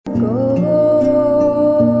Go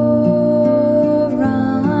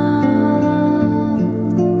round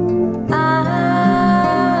Anga.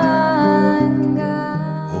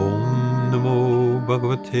 Om Namo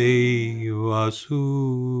Bhagavate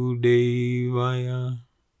Vasudevaya.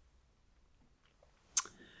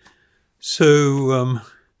 So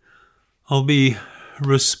I'll be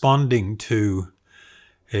responding to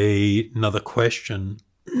another question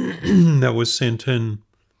that was sent in.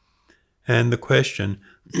 And the question,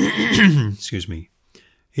 excuse me,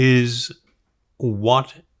 is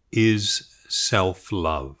what is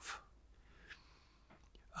self-love?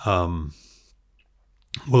 Well,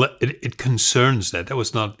 it concerns that. That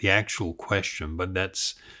was not the actual question, but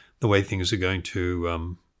that's the way things are going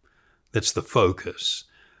to, that's the focus.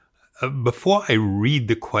 Before I read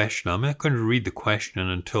the question, I'm not going to read the question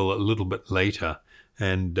until a little bit later,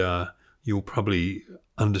 and you'll probably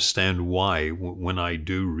understand why when I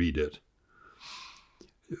do read it.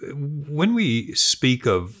 When we speak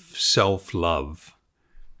of self-love,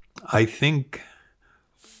 I think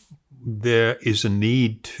there is a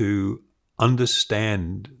need to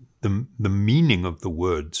understand the meaning of the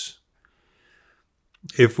words.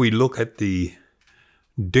 If we look at the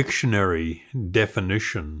dictionary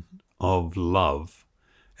definition of love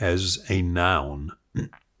as a noun,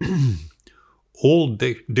 all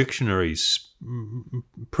dictionaries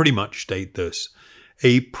pretty much state this: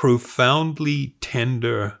 a profoundly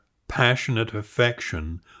tender, passionate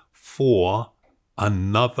affection for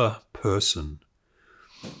another person.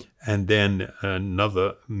 And then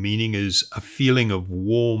another meaning is a feeling of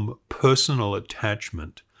warm personal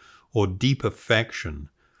attachment or deep affection,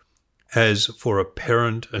 as for a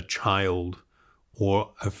parent, a child,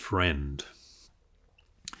 or a friend.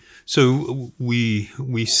 So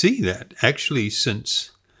we see that actually since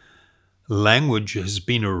language has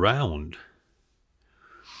been around,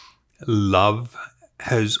 love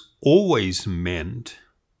has always meant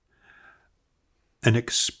an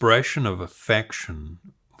expression of affection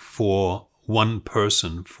for one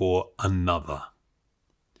person for another.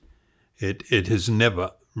 It has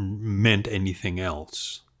never meant anything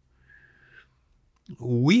else.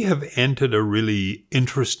 We have entered a really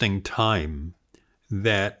interesting time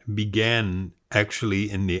that began actually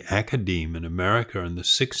in the academe in America in the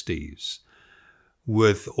 60s,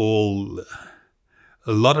 with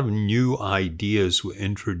a lot of new ideas were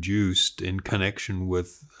introduced in connection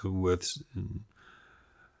with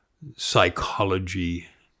psychology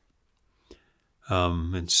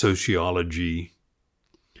and sociology.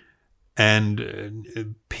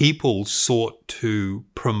 And people sought to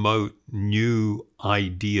promote new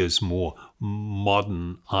ideas, more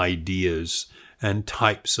modern ideas and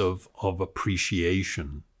types of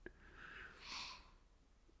appreciation.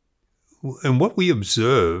 And what we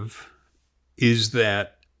observe is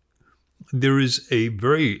that there is a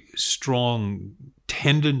very strong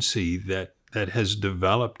tendency that has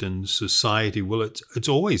developed in society. Well, it's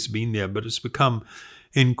always been there, but it's become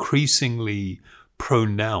increasingly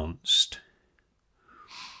pronounced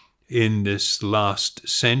in this last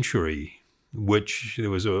century, which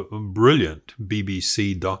there was a brilliant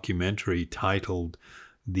BBC documentary titled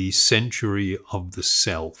The Century of the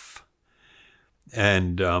Self.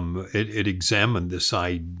 And it examined this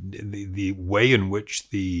the way in which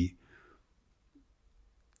the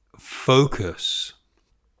focus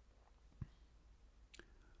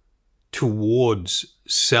towards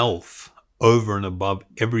self over and above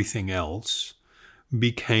everything else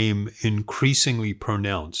became increasingly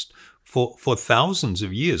pronounced. For thousands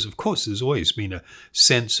of years, of course, there's always been a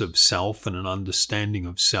sense of self and an understanding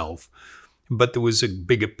of self, but there was a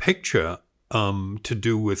bigger picture to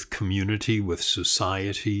do with community, with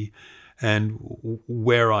society, and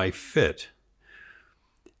where I fit.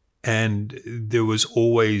 And there was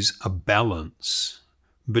always a balance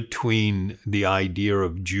between the idea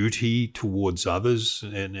of duty towards others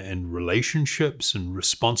and relationships and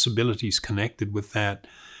responsibilities connected with that,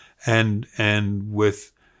 and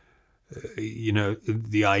with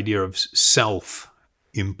the idea of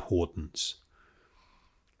self-importance.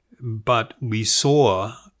 But we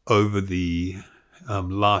saw over the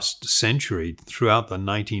last century, throughout the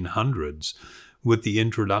 1900s, with the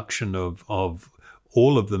introduction of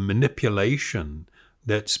all of the manipulation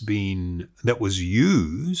that was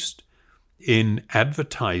used in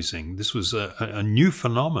advertising. This was a new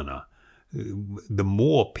phenomena. The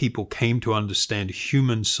more people came to understand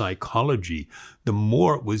human psychology, the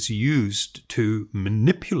more it was used to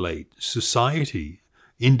manipulate society,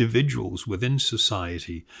 individuals within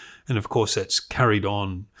society. And of course, that's carried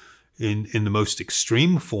on in the most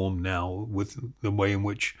extreme form now with the way in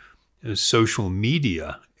which social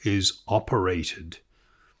media is operated.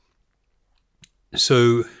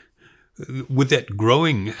 So with that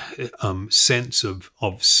growing sense of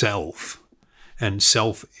self and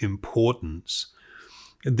self-importance,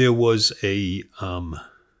 there was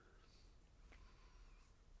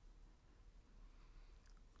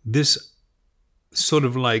this sort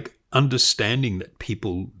of like understanding that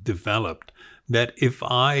people developed that if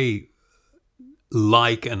I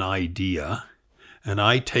like an idea and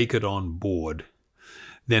I take it on board,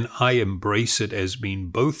 then I embrace it as being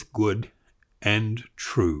both good and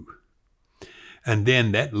true. And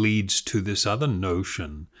then that leads to this other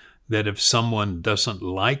notion that if someone doesn't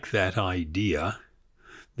like that idea,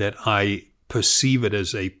 that I perceive it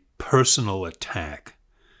as a personal attack.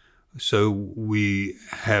 So we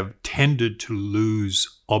have tended to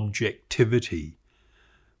lose objectivity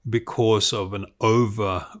because of an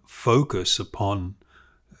over-focus upon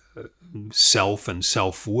self and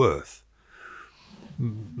self-worth.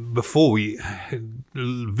 Before we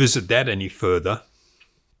visit that any further,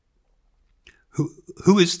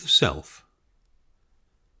 who is the self?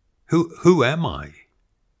 Who am I?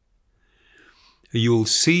 You'll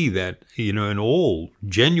see that, in all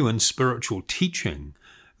genuine spiritual teaching,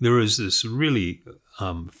 there is this really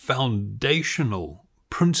foundational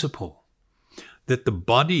principle that the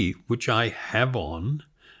body which I have on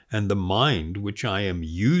and the mind which I am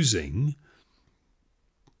using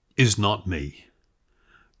is not me.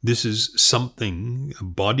 This is something, a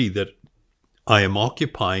body that I am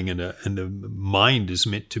occupying, and the mind is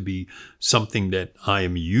meant to be something that I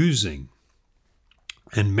am using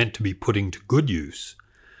and meant to be putting to good use.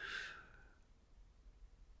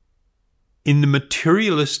 In the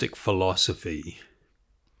materialistic philosophy,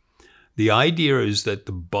 the idea is that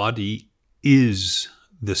the body is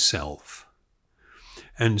the self.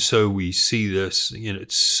 And so we see this,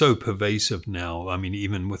 it's so pervasive now. I mean,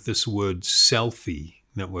 even with this word selfie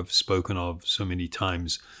that we've spoken of so many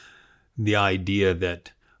times, the idea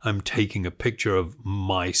that I'm taking a picture of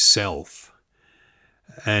myself.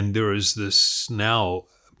 And there is this now,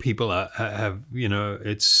 people have,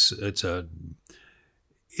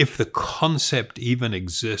 if the concept even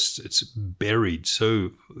exists, it's buried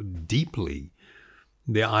so deeply,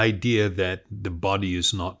 the idea that the body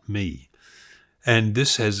is not me. And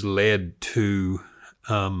this has led to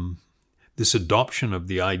this adoption of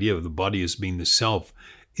the idea of the body as being the self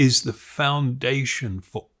is the foundation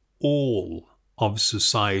for all of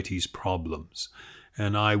society's problems.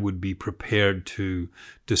 And I would be prepared to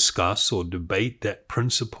discuss or debate that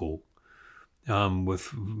principle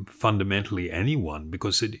with fundamentally anyone,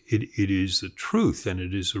 because it is the truth and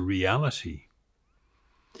it is a reality.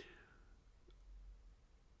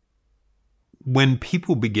 When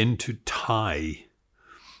people begin to tie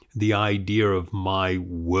the idea of my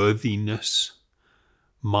worthiness,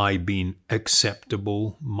 my being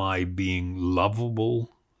acceptable, my being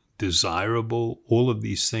lovable, desirable, all of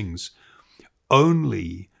these things,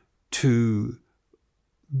 only to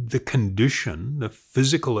the condition, the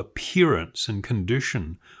physical appearance and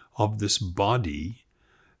condition of this body,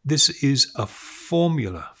 this is a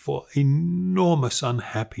formula for enormous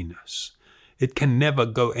unhappiness. It can never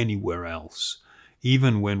go anywhere else.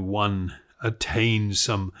 Even when one attains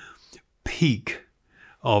some peak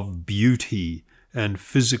of beauty and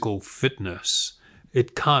physical fitness,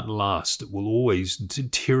 it can't last. It will always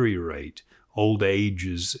deteriorate. Old age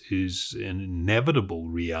is an inevitable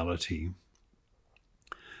reality.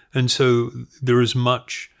 And so there is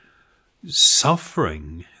much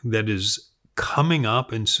suffering that is coming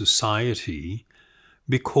up in society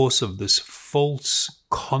because of this false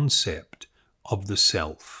concept of the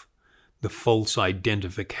self, the false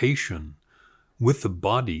identification with the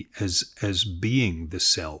body as being the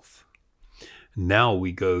self. Now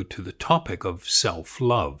we go to the topic of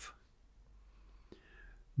self-love.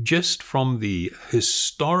 Just from the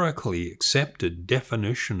historically accepted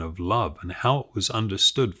definition of love and how it was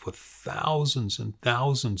understood for thousands and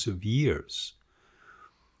thousands of years,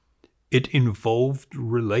 it involved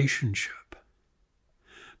relationship.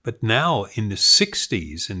 But now in the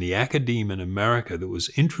 60s, in the academe in America, there was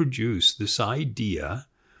introduced this idea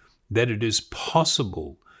that it is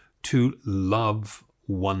possible to love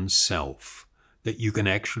oneself, that you can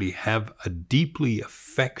actually have a deeply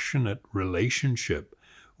affectionate relationship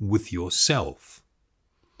with yourself.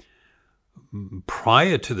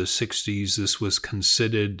 Prior to the 60s, this was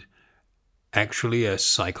considered actually a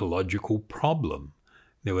psychological problem.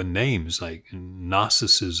 There were names like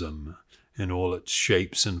narcissism in all its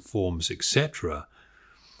shapes and forms, etc.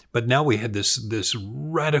 But now we had this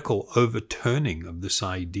radical overturning of this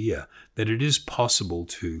idea that it is possible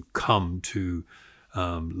to come to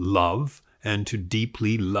love and to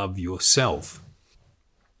deeply love yourself.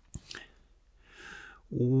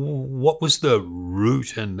 what was the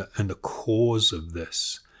root and the cause of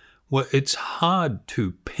this? Well, it's hard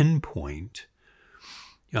to pinpoint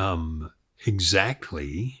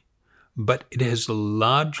exactly, but it has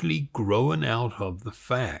largely grown out of the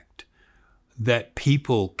fact that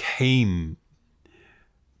people came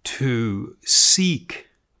to seek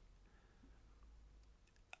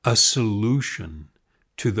a solution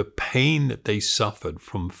to the pain that they suffered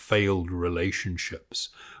from failed relationships,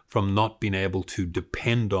 from not being able to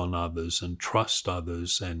depend on others and trust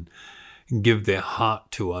others and give their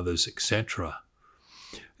heart to others, etc.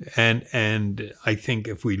 And I think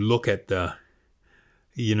if we look at the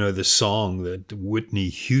song that Whitney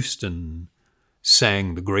Houston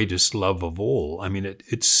sang, The Greatest Love of All, I mean,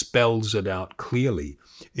 it spells it out clearly.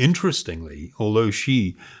 Interestingly, although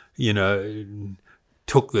she,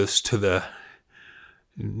 took this to the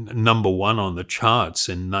number one on the charts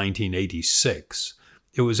in 1986,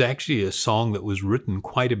 it was actually a song that was written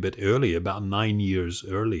quite a bit earlier, about 9 years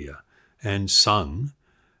earlier, and sung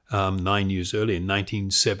 9 years earlier in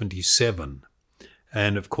 1977.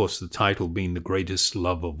 And of course, the title being The Greatest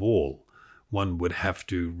Love of All. One would have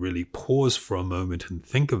to really pause for a moment and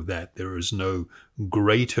think of that. There is no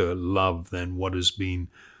greater love than what is being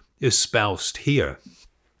espoused here.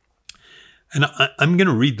 And I'm going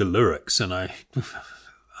to read the lyrics, and I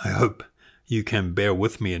hope you can bear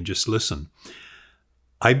with me and just listen.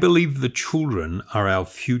 I believe the children are our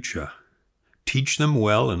future. Teach them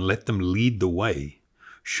well and let them lead the way.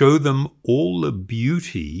 Show them all the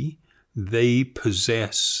beauty they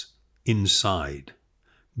possess inside.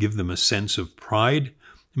 Give them a sense of pride.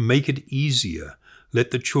 Make it easier.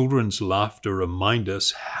 Let the children's laughter remind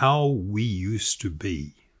us how we used to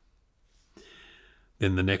be.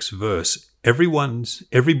 Then the next verse,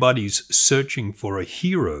 everybody's searching for a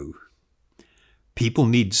hero. People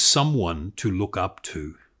need someone to look up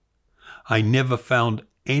to. I never found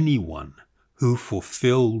anyone who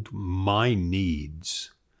fulfilled my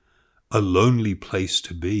needs. A lonely place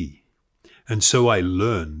to be. And so I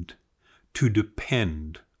learned to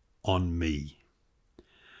depend on me.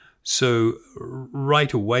 So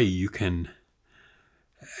right away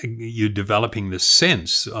you're developing the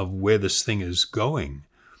sense of where this thing is going,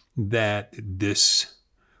 that this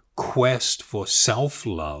quest for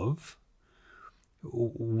self-love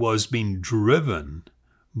was being driven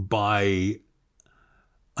by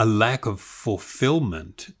a lack of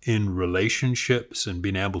fulfillment in relationships and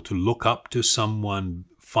being able to look up to someone,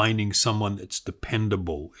 finding someone that's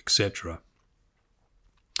dependable, etc.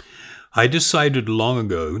 I decided long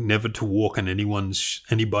ago never to walk in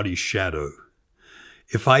anybody's shadow.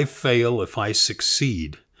 If I fail, if I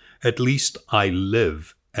succeed, at least I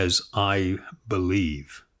live as I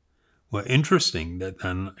believe. Well, interesting that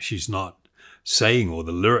then she's not saying, or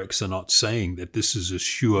the lyrics are not saying, that this is a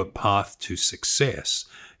sure path to success.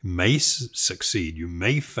 You may succeed, you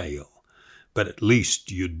may fail, but at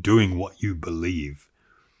least you're doing what you believe.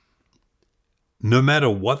 No matter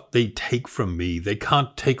what they take from me, they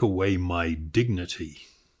can't take away my dignity.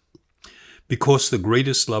 Because the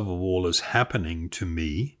greatest love of all is happening to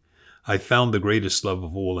me, I found the greatest love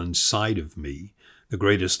of all inside of me. The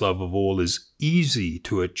greatest love of all is easy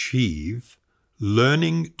to achieve.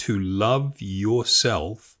 Learning to love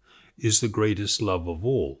yourself is the greatest love of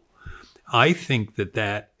all. I think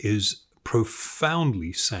that is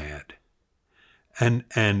profoundly sad and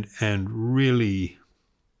really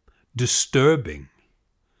disturbing.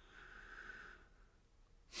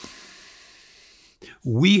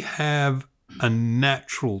 We have a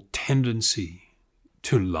natural tendency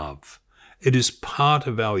to love. It is part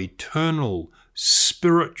of our eternal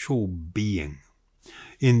spiritual being.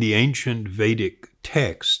 In the ancient Vedic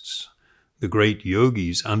texts, the great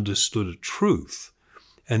yogis understood a truth,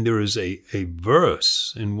 and there is a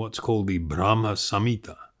verse in what's called the Brahma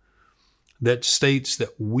Samhita that states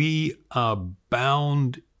that we are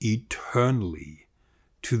bound eternally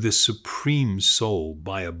to the Supreme Soul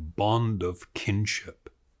by a bond of kinship,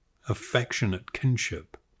 affectionate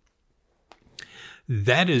kinship.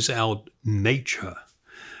 That is our nature,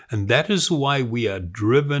 and that is why we are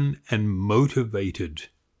driven and motivated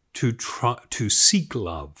to seek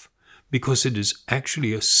love, because it is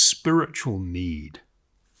actually a spiritual need.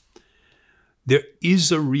 There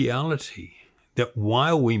is a reality that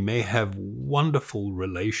while we may have wonderful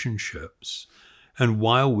relationships, and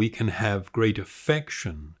while we can have great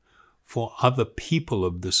affection for other people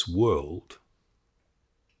of this world,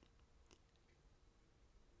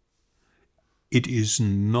 it is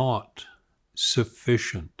not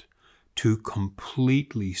sufficient to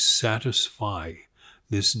completely satisfy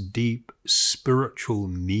this deep spiritual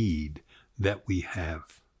need that we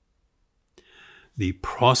have. the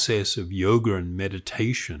process of yoga and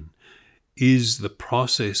meditation is the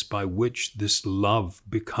process by which this love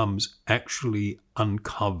becomes actually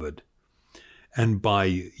uncovered. And by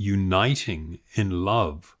uniting in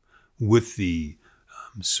love with the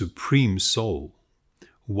Supreme Soul,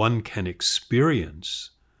 one can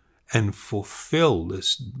experience and fulfill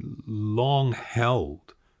this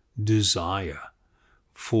long-held desire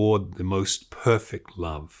for the most perfect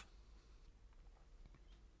love.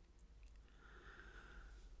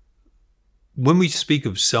 When we speak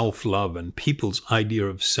of self-love and people's idea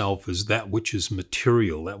of self as that which is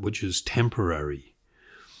material, that which is temporary,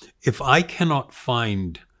 if I cannot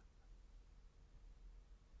find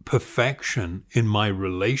perfection in my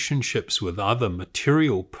relationships with other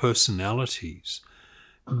material personalities,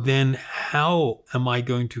 then how am I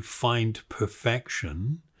going to find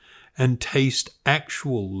perfection and taste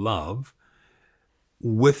actual love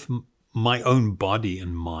with my own body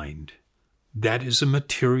and mind? That is a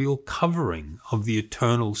material covering of the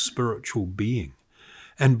eternal spiritual being.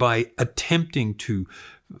 And by attempting to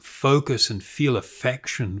focus and feel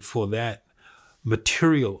affection for that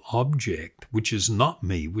material object, which is not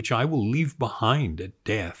me, which I will leave behind at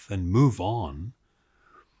death and move on,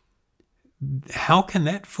 how can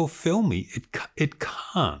that fulfill me? It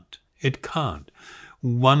can't. It can't.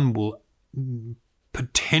 One will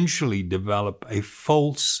potentially develop a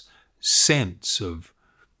false sense of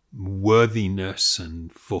worthiness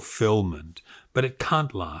and fulfillment, but it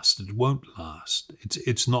can't last. It won't last.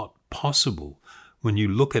 It's not possible when you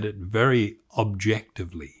look at it very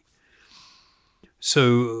objectively.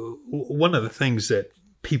 So one of the things that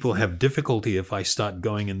people have difficulty if I start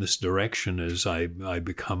going in this direction is I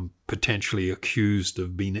become potentially accused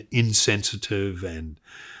of being insensitive, and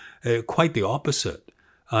quite the opposite.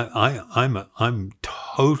 I'm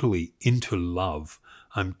totally into love.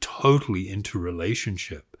 I'm totally into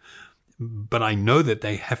relationship. But I know that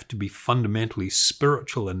they have to be fundamentally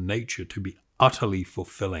spiritual in nature to be utterly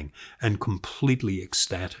fulfilling and completely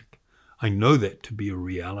ecstatic. I know that to be a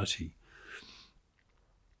reality.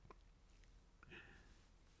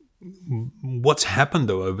 What's happened,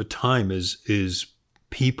 though, over time is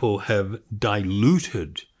people have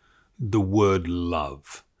diluted the word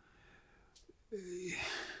love.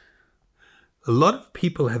 A lot of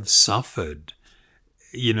people have suffered,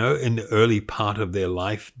 in the early part of their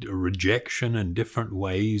life, rejection in different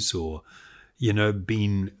ways, or,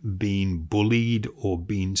 being bullied or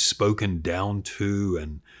being spoken down to,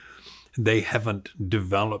 and they haven't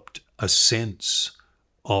developed a sense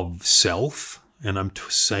of self. And I'm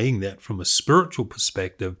saying that from a spiritual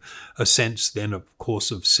perspective, a sense then, of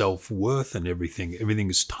course, of self-worth and everything. Everything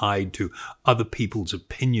is tied to other people's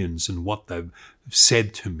opinions and what they've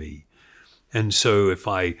said to me. And so if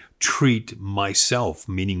I treat myself,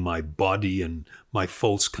 meaning my body and my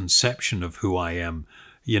false conception of who I am,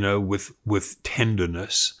 with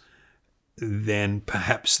tenderness, then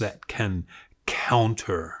perhaps that can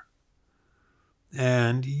counter.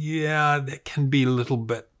 And that can be a little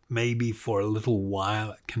bit, maybe for a little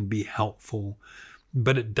while, it can be helpful,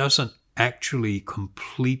 but it doesn't actually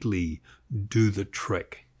completely do the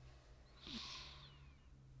trick.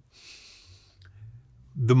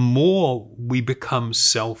 The more we become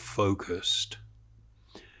self-focused,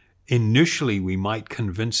 initially we might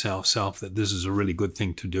convince ourselves that this is a really good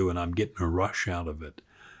thing to do and I'm getting a rush out of it.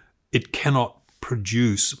 It cannot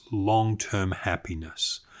produce long-term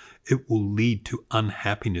happiness. It will lead to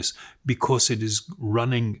unhappiness because it is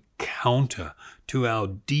running counter to our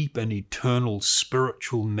deep and eternal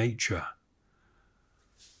spiritual nature.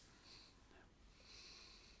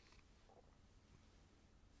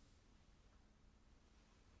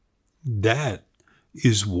 That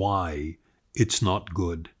is why it's not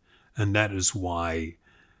good, and that is why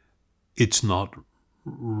it's not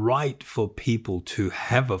right for people to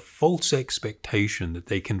have a false expectation that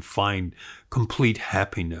they can find complete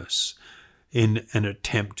happiness in an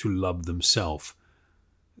attempt to love themselves.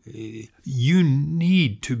 You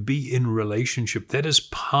need to be in relationship. That is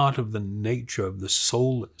part of the nature of the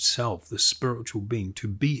soul itself, the spiritual being, to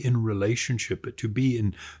be in relationship, to be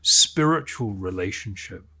in spiritual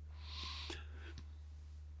relationship.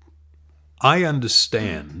 I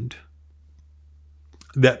understand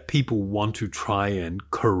that people want to try and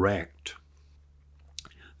correct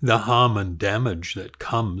the harm and damage that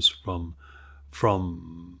comes from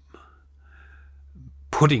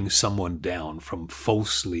putting someone down, from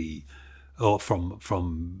falsely, or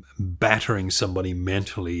from battering somebody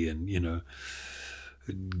mentally and,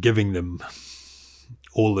 giving them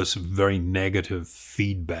all this very negative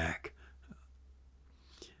feedback.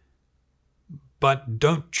 But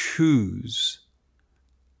don't choose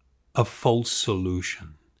a false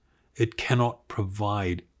solution. It cannot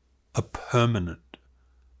provide a permanent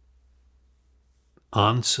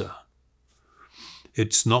answer.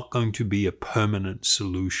 It's not going to be a permanent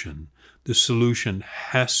solution. The solution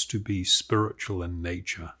has to be spiritual in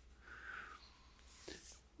nature.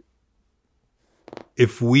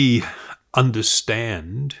 If we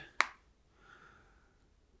understand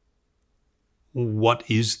what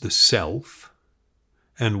is the self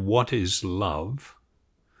and what is love,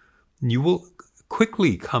 you will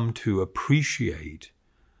quickly come to appreciate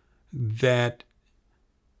that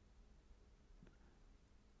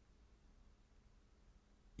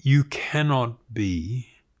you cannot be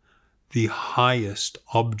the highest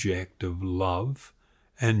object of love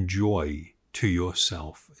and joy to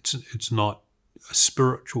yourself. It's not a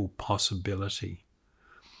spiritual possibility.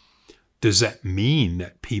 Does that mean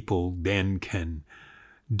that people then can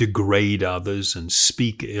degrade others and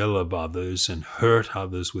speak ill of others and hurt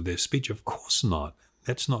others with their speech? Of course not.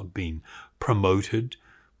 That's not been promoted.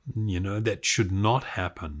 That should not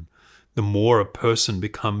happen. The more a person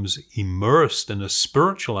becomes immersed in a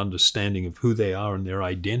spiritual understanding of who they are and their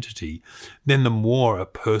identity, then the more a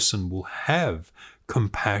person will have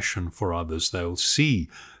compassion for others. They'll see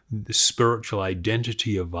the spiritual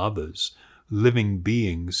identity of others, living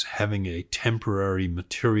beings having a temporary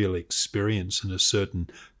material experience in a certain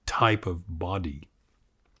type of body.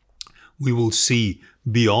 We will see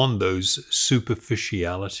beyond those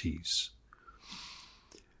superficialities.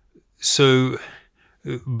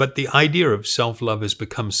 But the idea of self-love has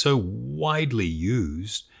become so widely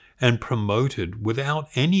used and promoted without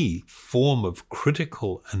any form of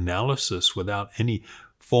critical analysis, without any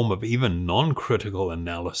form of even non-critical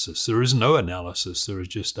analysis. There is no analysis. There is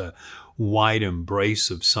just a wide embrace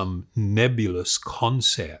of some nebulous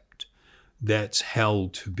concept that's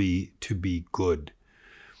held to be good.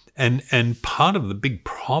 And part of the big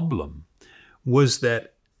problem was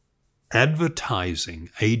that advertising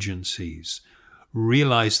agencies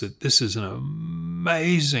realized that this is an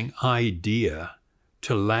amazing idea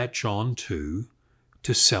to latch on to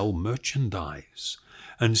sell merchandise.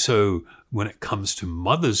 And so when it comes to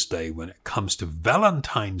Mother's Day, when it comes to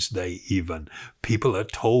Valentine's Day even, people are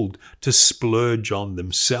told to splurge on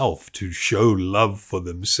themselves, to show love for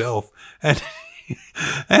themselves. And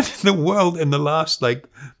the world in the last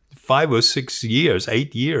 5 or 6 years,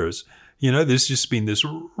 8 years, there's just been this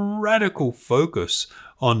radical focus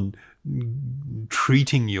on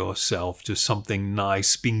treating yourself to something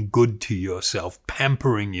nice, being good to yourself,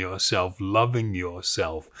 pampering yourself, loving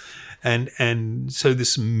yourself. And so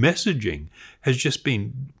this messaging has just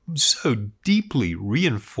been so deeply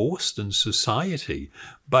reinforced in society,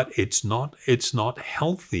 but it's not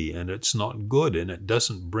healthy and it's not good, and it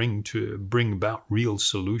doesn't bring about real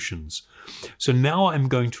solutions. So now I'm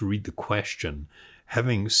going to read the question,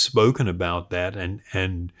 having spoken about that,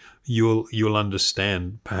 and you'll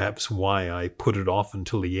understand perhaps why I put it off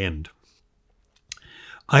until the end.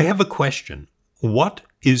 I have a question. What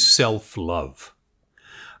is self-love?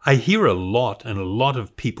 I hear a lot, and a lot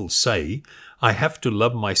of people say, I have to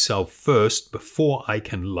love myself first before I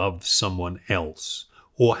can love someone else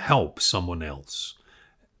or help someone else.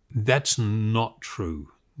 That's not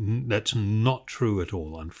true. That's not true at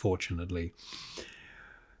all, unfortunately.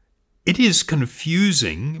 It is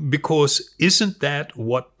confusing because isn't that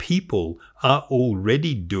what people are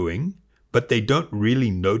already doing, but they don't really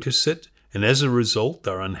notice it, and as a result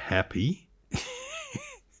they're unhappy?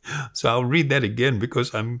 So I'll read that again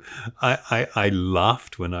because I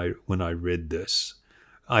laughed when I read this.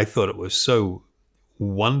 I thought it was so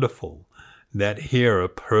wonderful that here a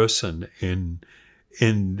person in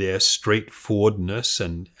their straightforwardness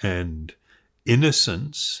and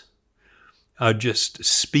innocence are just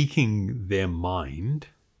speaking their mind,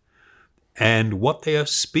 and what they are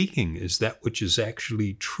speaking is that which is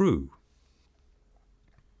actually true.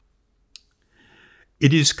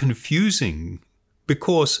 It is confusing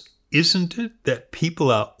because isn't it that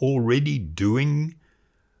people are already doing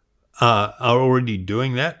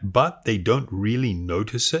that, but they don't really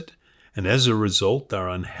notice it, and as a result they're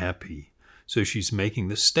unhappy. So she's making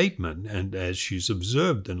the statement, and as she's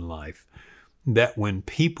observed in life, that when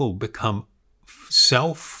people become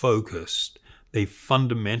self-focused, they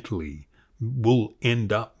fundamentally will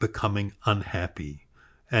end up becoming unhappy.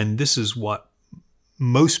 And this is what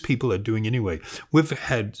most people are doing anyway. We've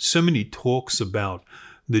had so many talks about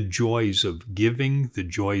the joys of giving, the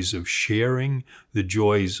joys of sharing, the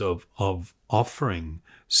joys of offering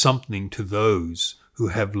something to those who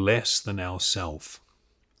have less than ourselves.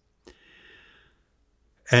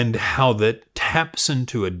 And how that taps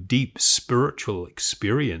into a deep spiritual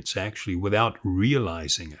experience actually without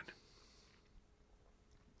realizing it.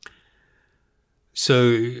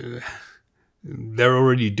 So they're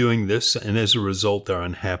already doing this, and as a result, they're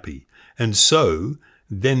unhappy. And so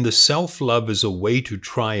then the self-love is a way to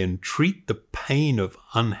try and treat the pain of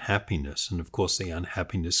unhappiness, and of course the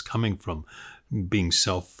unhappiness coming from being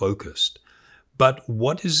self-focused. But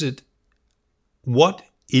what it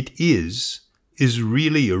is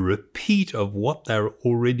really a repeat of what they're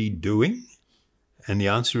already doing? And the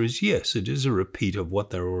answer is yes, it is a repeat of what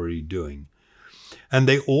they're already doing. And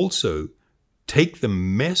they also take the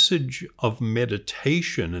message of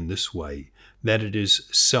meditation in this way, that it is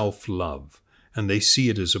self-love, and they see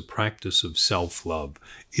it as a practice of self-love.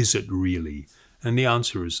 Is it really? And the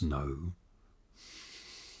answer is no.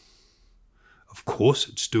 Of course,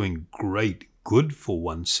 it's doing great good for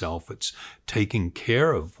oneself. It's taking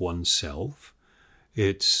care of oneself.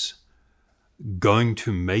 It's going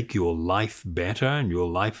to make your life better and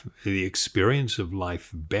the experience of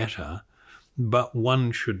life better, but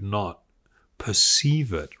one should not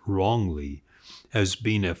perceive it wrongly as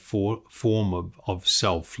being a form of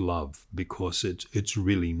self-love, because it's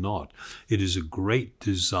really not. It is a great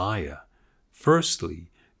desire,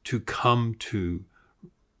 firstly, to come to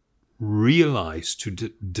realize, to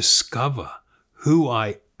discover who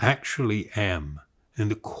I actually am in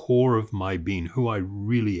the core of my being, who I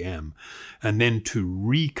really am, and then to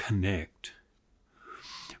reconnect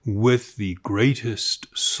with the greatest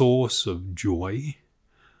source of joy,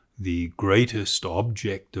 the greatest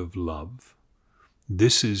object of love.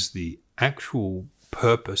 This is the actual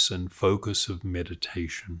purpose and focus of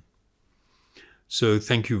meditation. So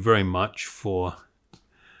thank you very much for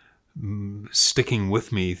sticking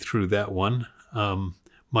with me through that one.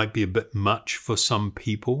 Might be a bit much for some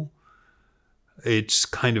people. It's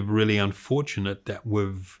kind of really unfortunate that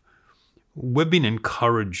we've been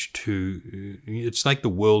encouraged to, it's like the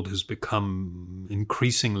world has become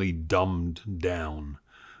increasingly dumbed down.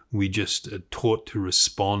 We just are taught to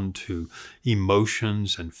respond to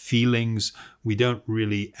emotions and feelings. We don't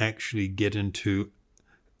really actually get into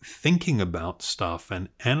thinking about stuff and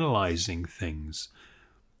analyzing things,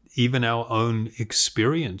 even our own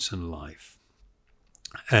experience in life.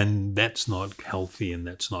 And that's not healthy and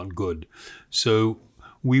that's not good. So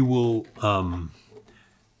we will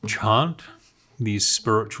chant these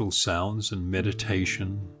spiritual sounds and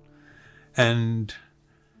meditation, and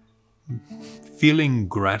feeling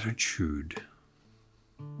gratitude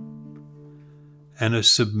and a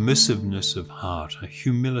submissiveness of heart, a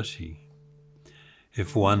humility.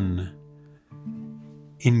 If one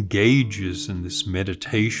engages in this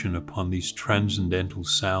meditation upon these transcendental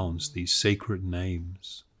sounds, these sacred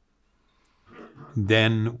names,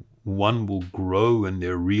 then one will grow in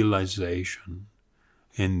their realization,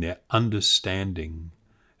 in their understanding,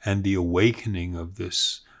 and the awakening of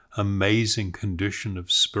this amazing condition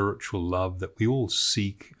of spiritual love that we all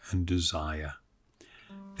seek and desire.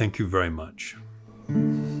 Thank you very much.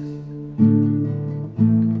 I'm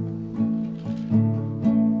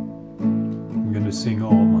going to sing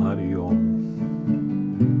Om Hari Om.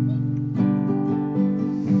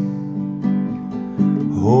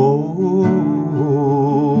 Om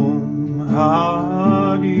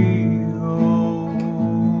Hari Om.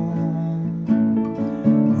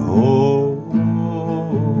 Om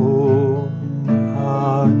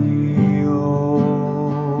Hari Om.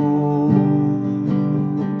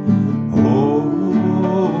 Om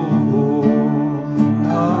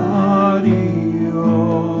Hari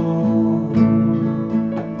Om.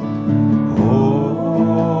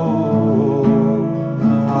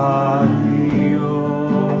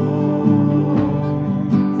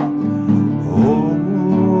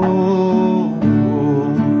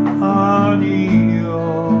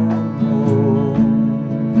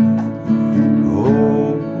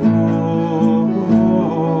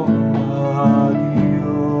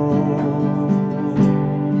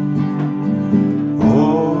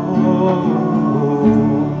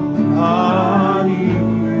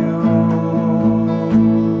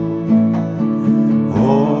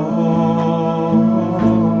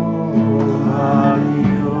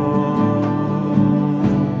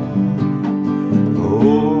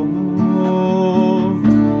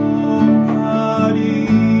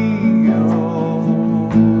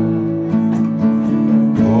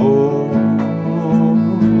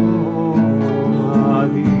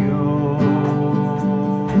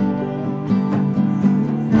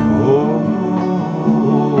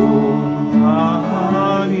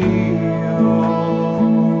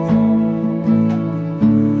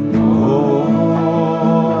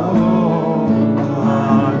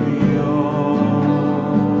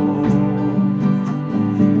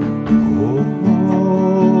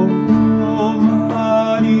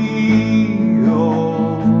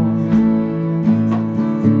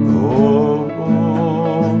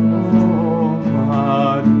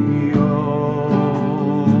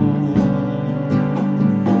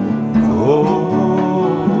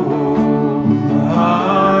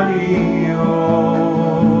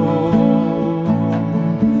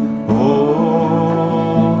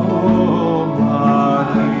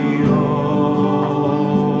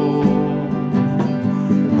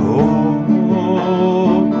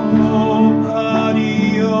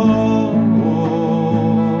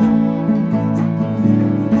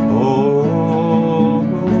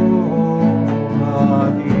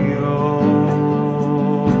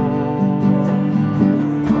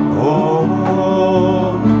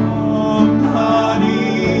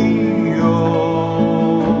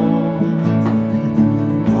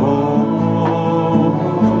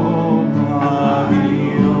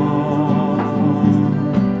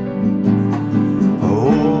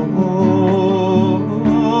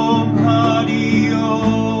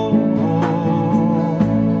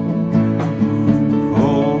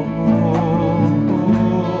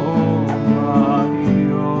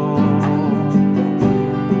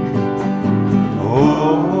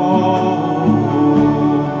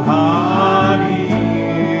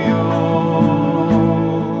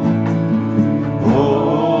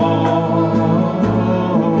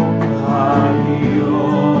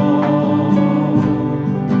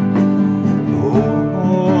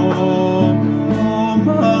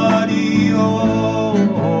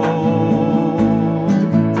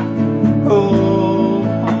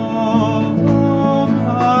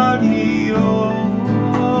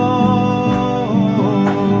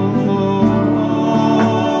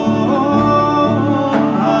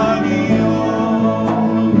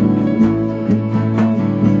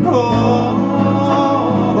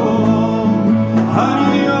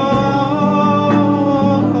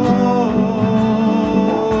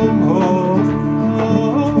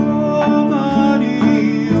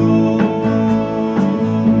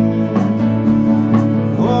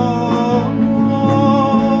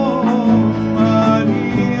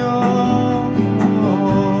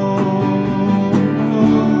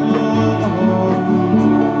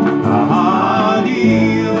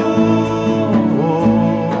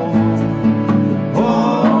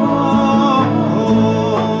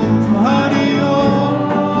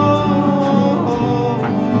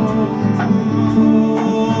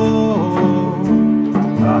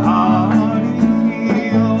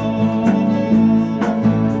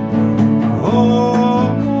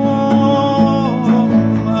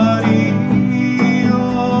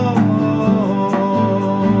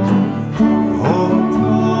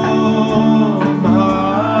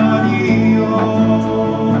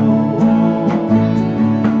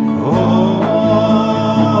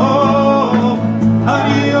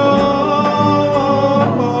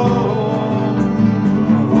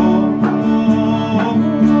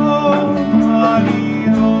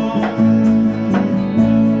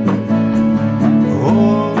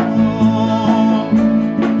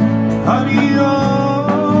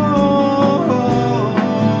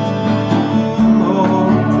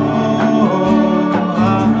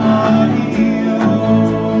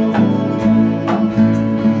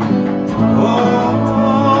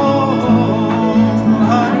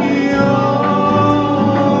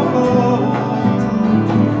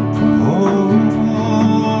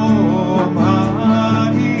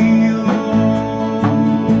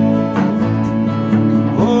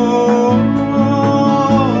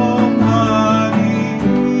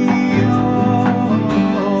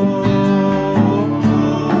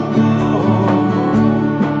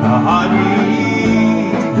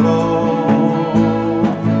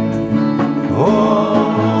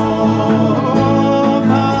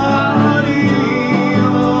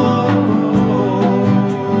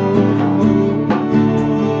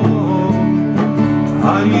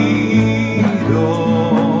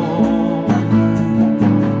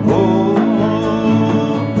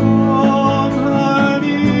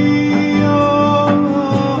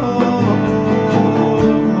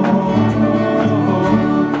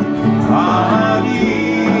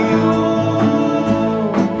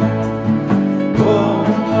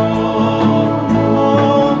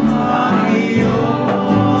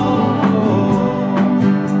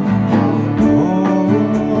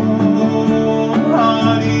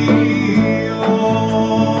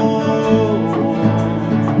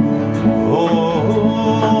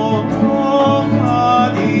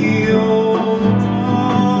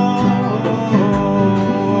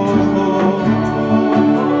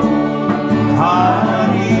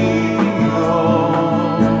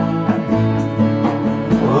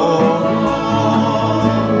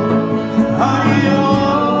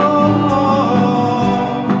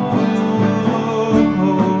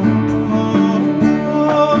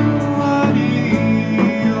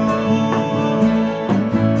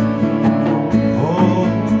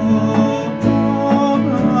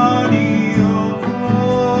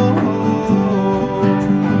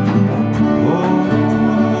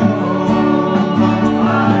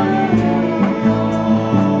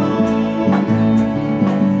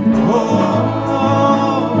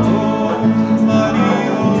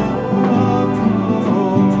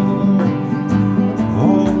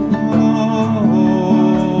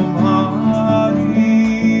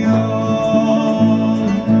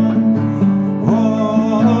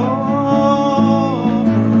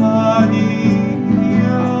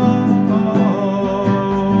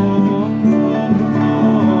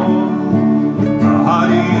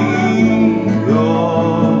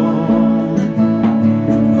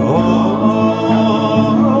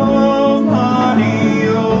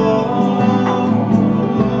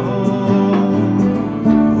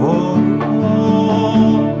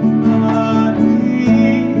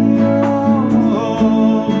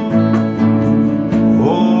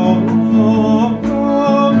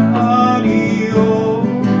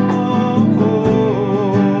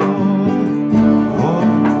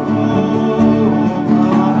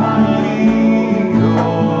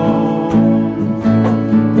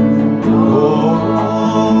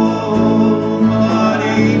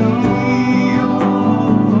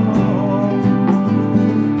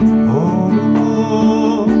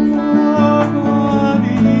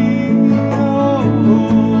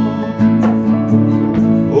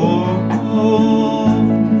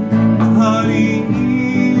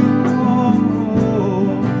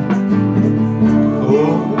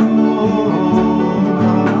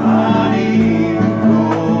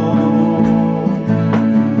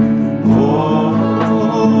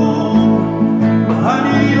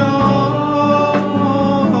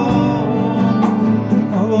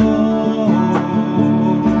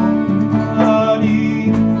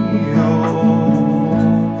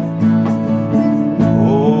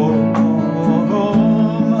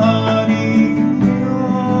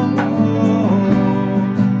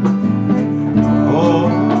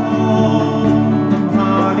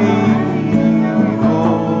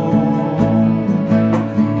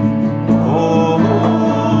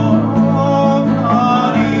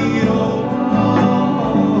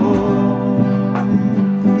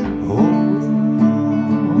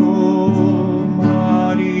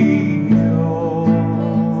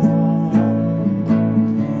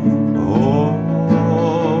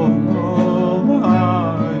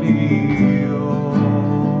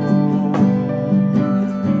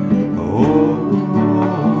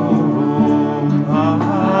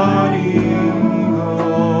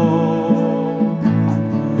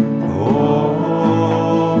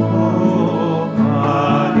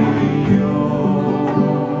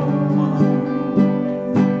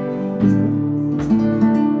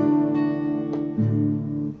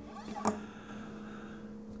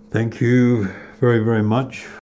 Thank you very, very much